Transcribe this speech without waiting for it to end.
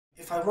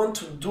if I want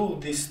to do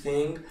this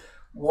thing,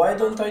 why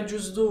don't I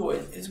just do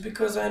it? It's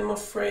because I'm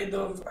afraid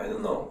of, I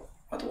don't know,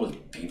 what will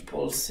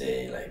people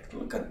say? Like,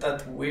 look at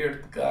that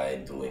weird guy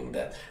doing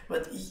that.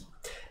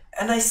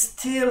 And I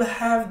still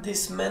have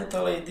these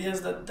mental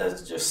ideas that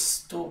that's just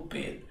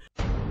stupid.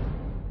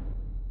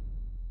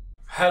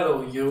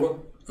 Hello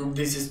you,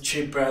 this is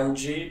Ciprian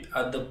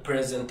at the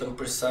present and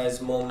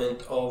precise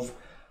moment of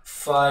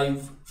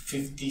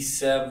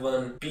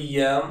 5:57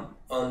 p.m.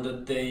 on the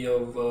day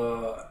of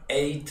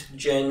 8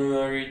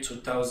 January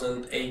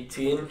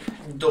 2018,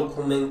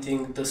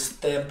 documenting the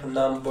step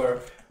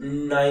number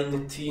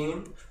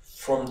 19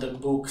 from the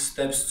book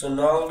Steps to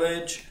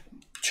Knowledge,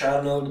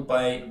 channeled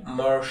by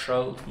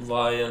Marshall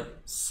Vian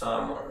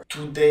Summer.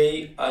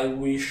 Today I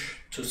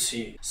wish to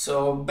see.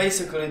 So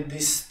basically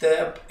this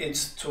step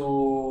is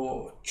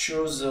to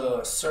choose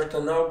a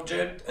certain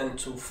object and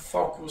to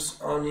focus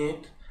on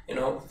it,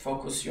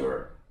 focus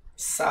your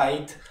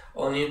sight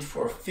on it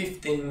for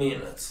 15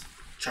 minutes.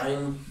 Try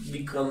and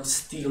become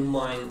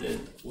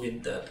still-minded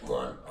with that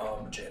one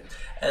object.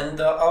 And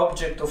the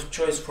object of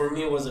choice for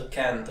me was a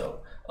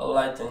candle, a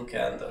lighted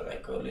candle,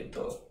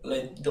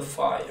 like the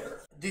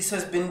fire. This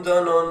has been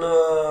done on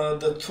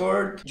the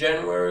 3rd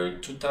January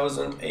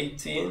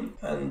 2018,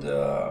 and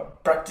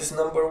practice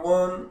number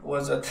 1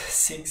 was at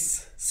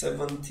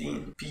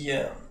 6:17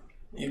 p.m.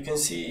 You can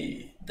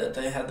see that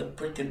I had a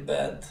pretty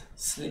bad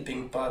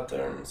sleeping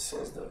pattern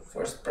since the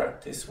first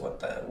practice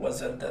what I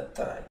was at that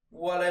time.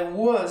 While I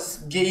was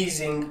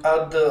gazing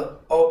at the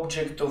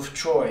object of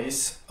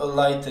choice, a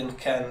lighted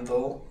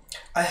candle,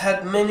 I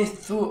had many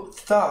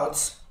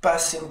thoughts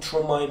passing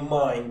through my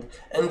mind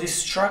and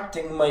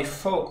distracting my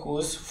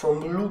focus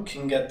from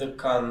looking at the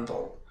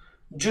candle,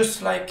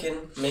 just like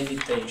in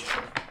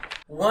meditation.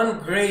 One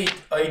great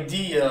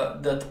idea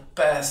that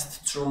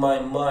passed through my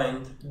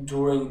mind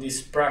during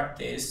this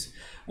practice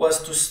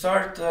was to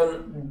start a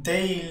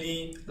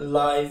daily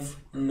live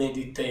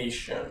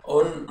meditation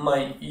on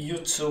my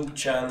YouTube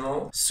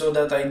channel, so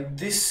that I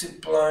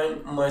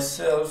discipline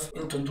myself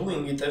into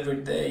doing it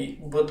every day,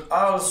 but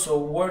also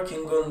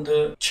working on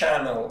the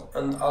channel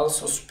and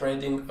also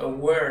spreading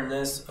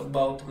awareness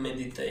about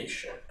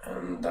meditation.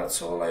 And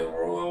that's all I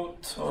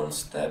wrote on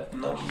step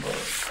number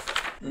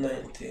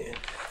 19.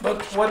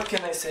 But what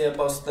can I say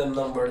about step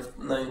number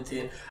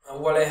 19?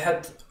 Well, I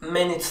had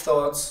many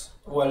thoughts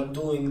while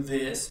doing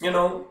this.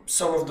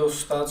 Some of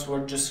those thoughts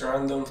were just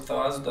random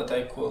thoughts that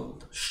I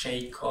could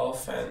shake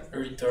off and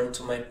return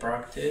to my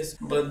practice.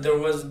 But there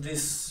was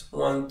this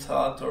one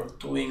thought of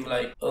doing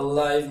like a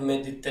live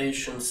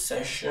meditation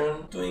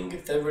session, doing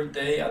it every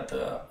day at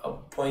a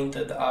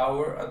appointed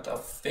hour, at a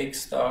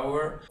fixed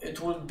hour. It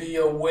would be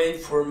a way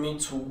for me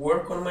to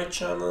work on my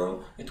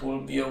channel. It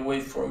will be a way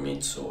for me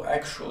to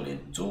actually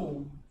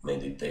do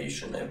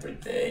meditation every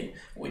day,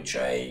 which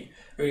I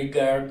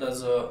regard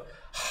as a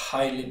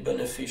highly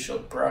beneficial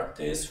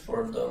practice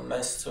for the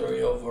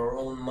mastery of our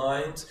own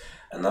minds,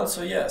 and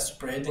also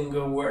spreading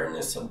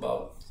awareness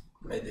about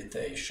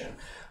meditation.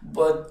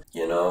 But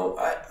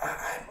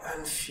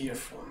I'm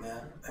fearful,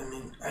 man. I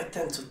mean, I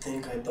tend to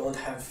think I don't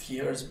have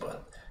fears,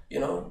 but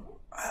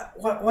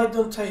why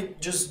don't I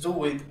just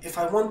do it? If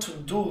I want to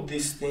do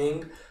this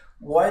thing,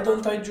 why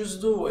don't I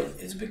just do it?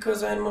 It's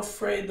because I'm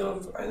afraid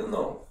of, I don't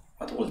know,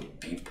 what will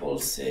people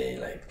say?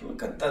 Like,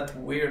 look at that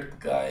weird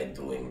guy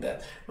doing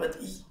that.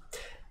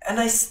 And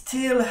I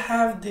still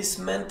have these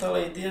mental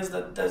ideas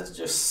that that's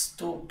just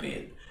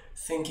stupid,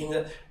 thinking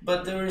that,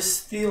 but they're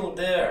still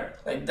there.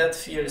 Like, that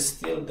fear is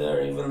still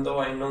there, even though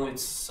I know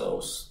it's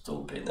so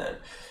stupid. And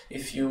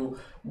if you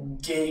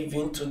gave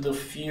into the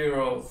fear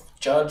of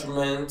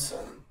judgment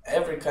and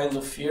every kind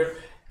of fear,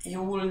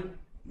 you will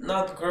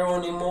not grow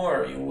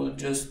anymore. You will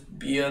just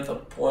be at a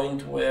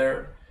point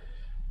where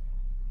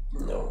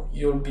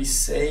you'll be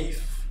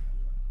safe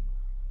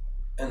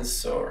and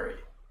sorry.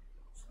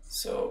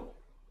 So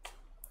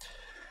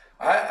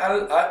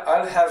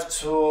I'll have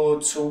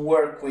to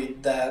work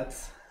with that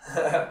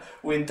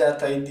with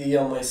that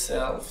idea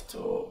myself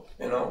to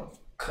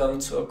come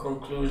to a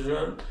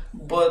conclusion.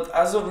 But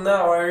as of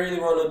now, I really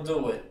want to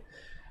do it.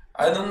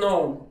 I don't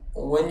know,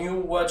 when you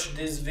watch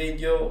this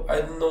video,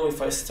 I don't know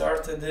if I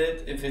started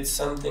it, if it's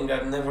something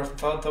I've never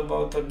thought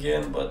about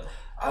again, but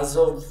as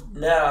of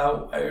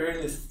now, I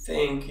really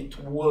think it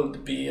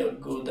would be a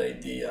good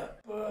idea.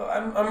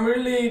 I'm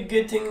really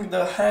getting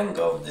the hang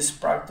of this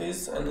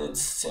practice, and it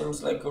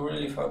seems like a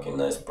really fucking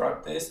nice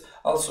practice.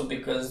 Also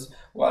because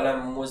while I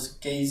was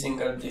gazing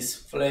at this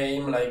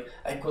flame, like,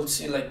 I could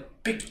see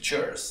like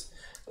pictures,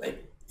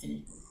 like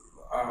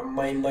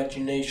my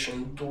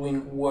imagination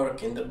doing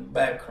work in the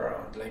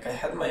background. Like, I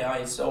had my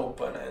eyes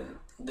open and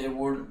they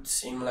would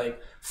seem like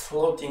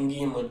floating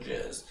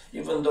images,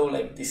 even though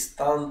like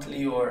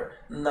distantly or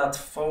not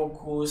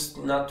focused,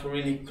 not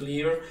really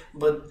clear,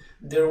 but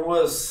there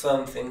was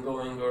something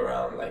going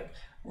around. Like,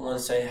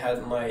 once I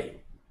had my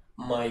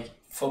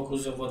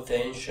focus of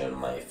attention,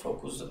 my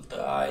focus of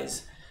the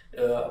eyes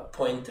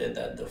pointed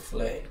at the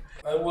flame.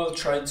 I will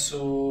try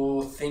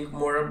to think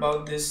more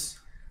about this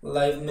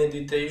live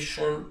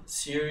meditation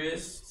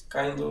series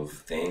kind of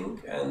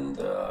thing, and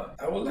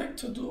I would like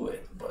to do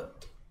it,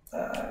 but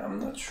I'm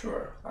not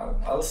sure.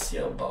 I'll see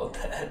about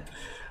that.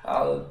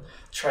 I'll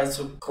try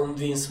to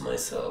convince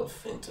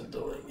myself into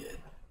doing it.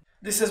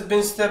 This has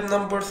been step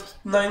number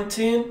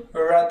 19,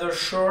 rather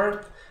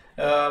short,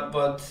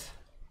 but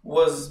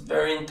was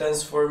very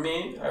intense for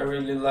me. I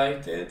really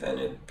liked it, and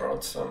it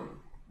brought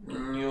some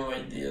new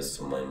ideas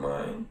to my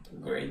mind,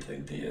 great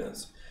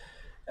ideas.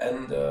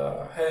 And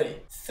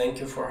hey, thank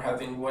you for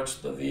having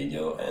watched the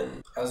video,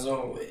 and as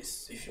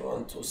always, if you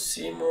want to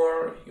see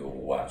more, you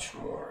watch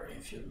more.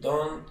 If you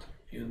don't,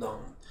 you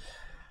don't.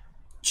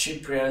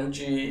 Ciprian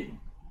G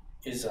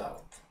is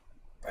out.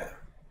 Bye.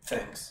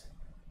 Thanks.